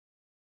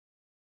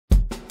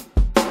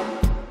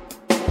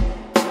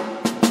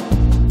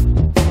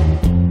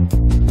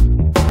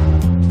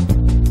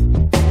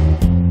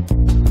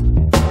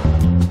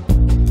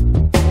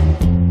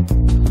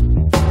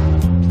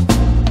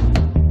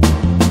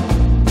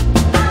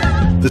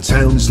The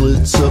town's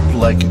lit up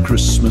like a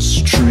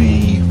Christmas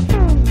tree.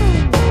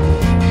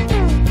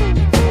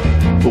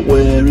 But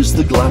where is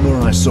the glamour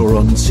I saw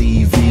on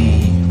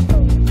TV?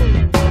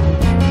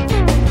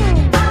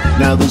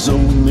 Now there's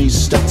only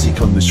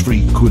static on this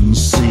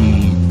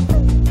frequency,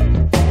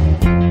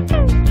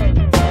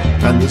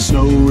 and there's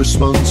no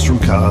response from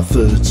car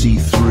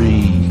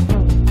 33.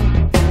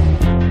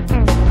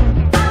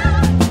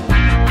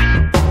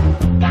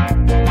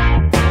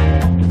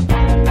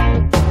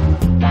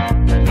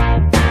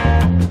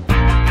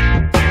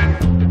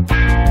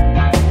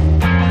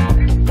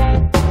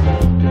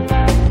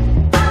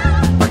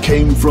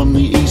 Came from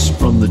the east,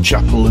 from the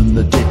chapel in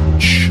the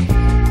ditch,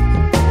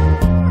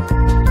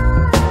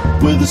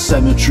 with a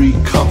cemetery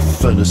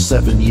cough and a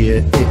 7-year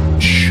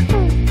itch.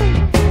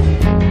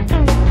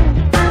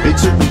 It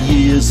took me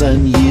years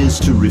and years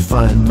to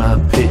refine my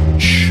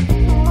pitch,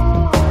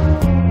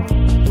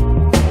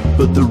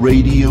 but the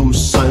radio's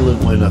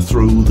silent when I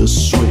throw the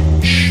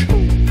switch.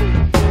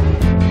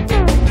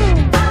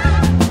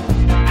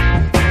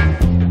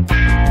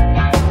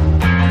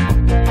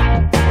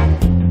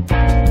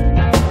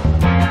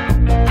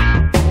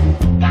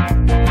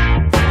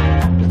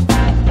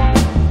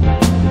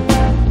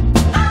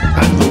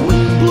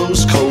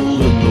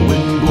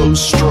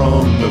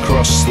 Strong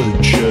across the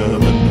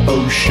German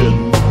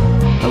Ocean,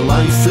 and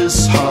life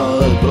is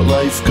hard, but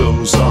life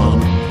goes on,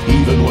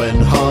 even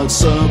when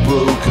hearts are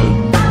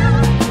broken,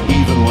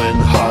 even when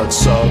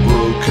hearts are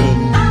broken.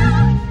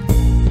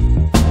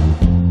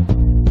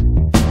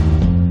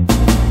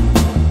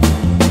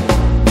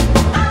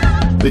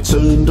 They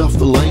turned off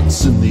the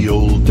lights in the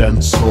old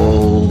dance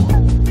hall.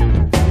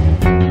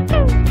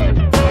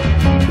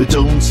 They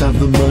don't have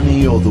the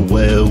money or the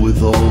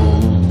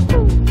wherewithal.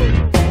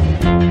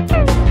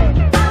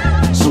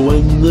 So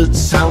when the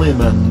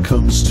tallyman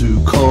comes to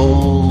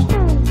call,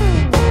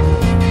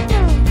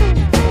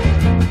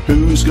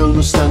 who's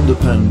gonna stand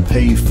up and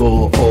pay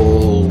for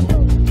all?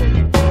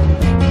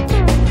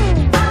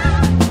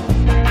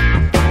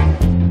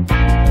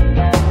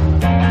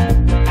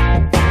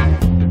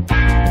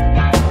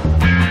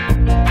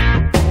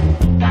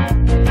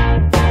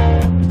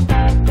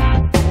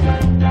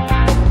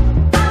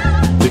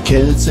 The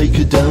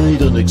caretaker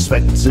died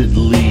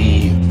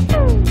unexpectedly.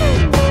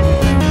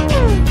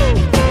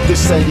 They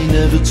said he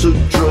never took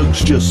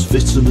drugs, just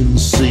vitamin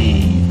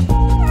C.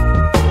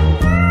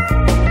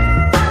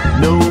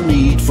 No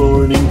need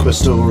for an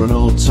inquest or an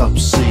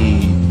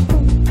autopsy.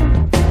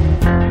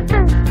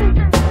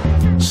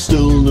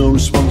 Still no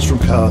response from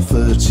car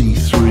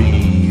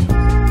 33.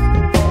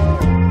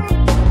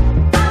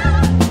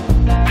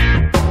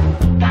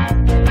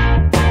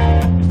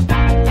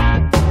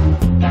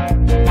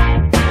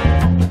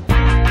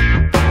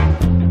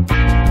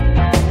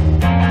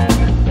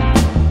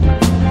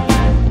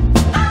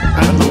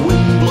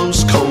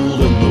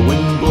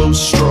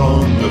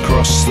 Strong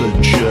across the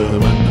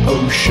German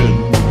Ocean,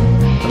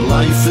 and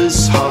life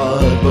is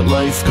hard, but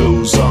life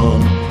goes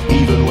on,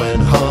 even when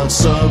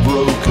hearts are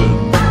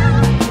broken,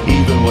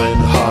 even when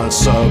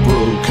hearts are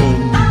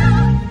broken.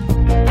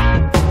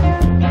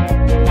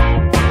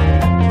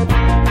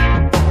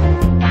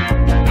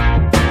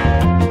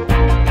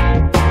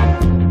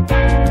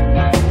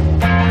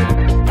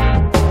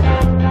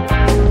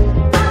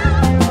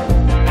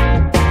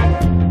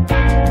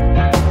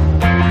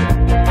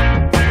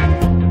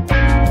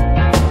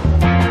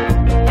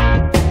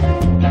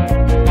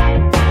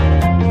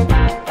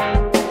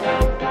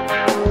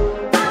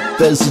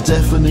 There's a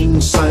deafening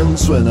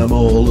silence when I'm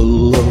all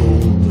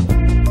alone,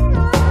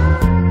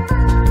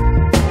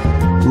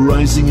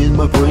 rising in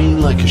my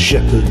brain like a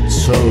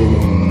shepherd's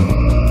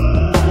tone.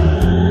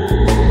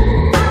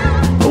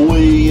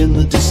 Away in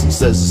the distance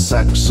there's a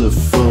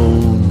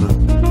saxophone,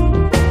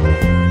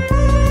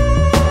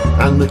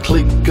 and the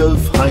click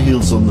of high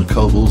heels on the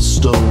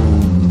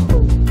cobblestone.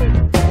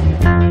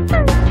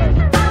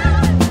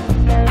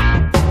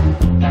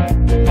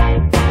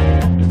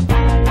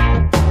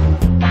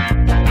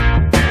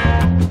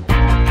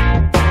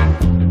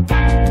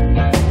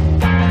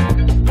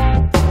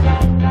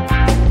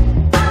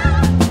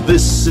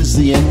 This is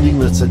the ending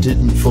that I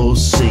didn't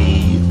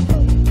foresee,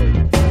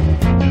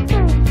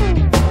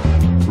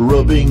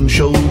 rubbing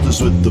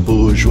shoulders with the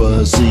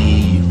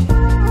bourgeoisie.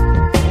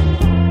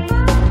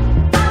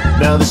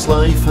 Now this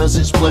life has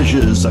its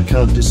pleasures, I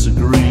can't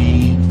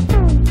disagree,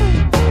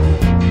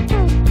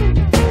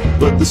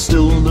 but there's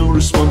still no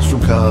response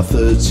from car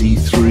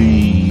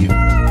 33.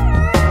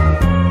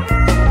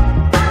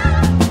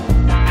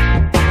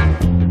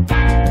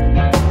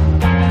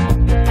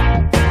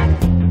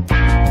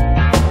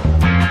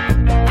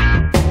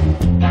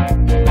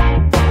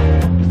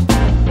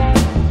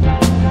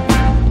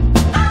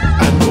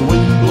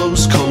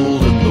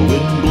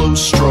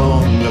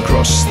 Strong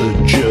across the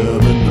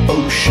German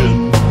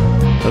Ocean,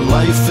 and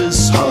life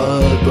is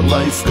hard, but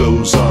life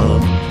goes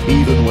on,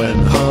 even when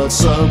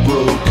hearts are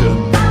broken,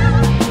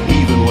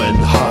 even when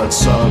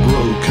hearts are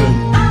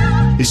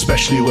broken,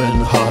 especially when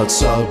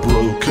hearts are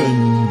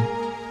broken.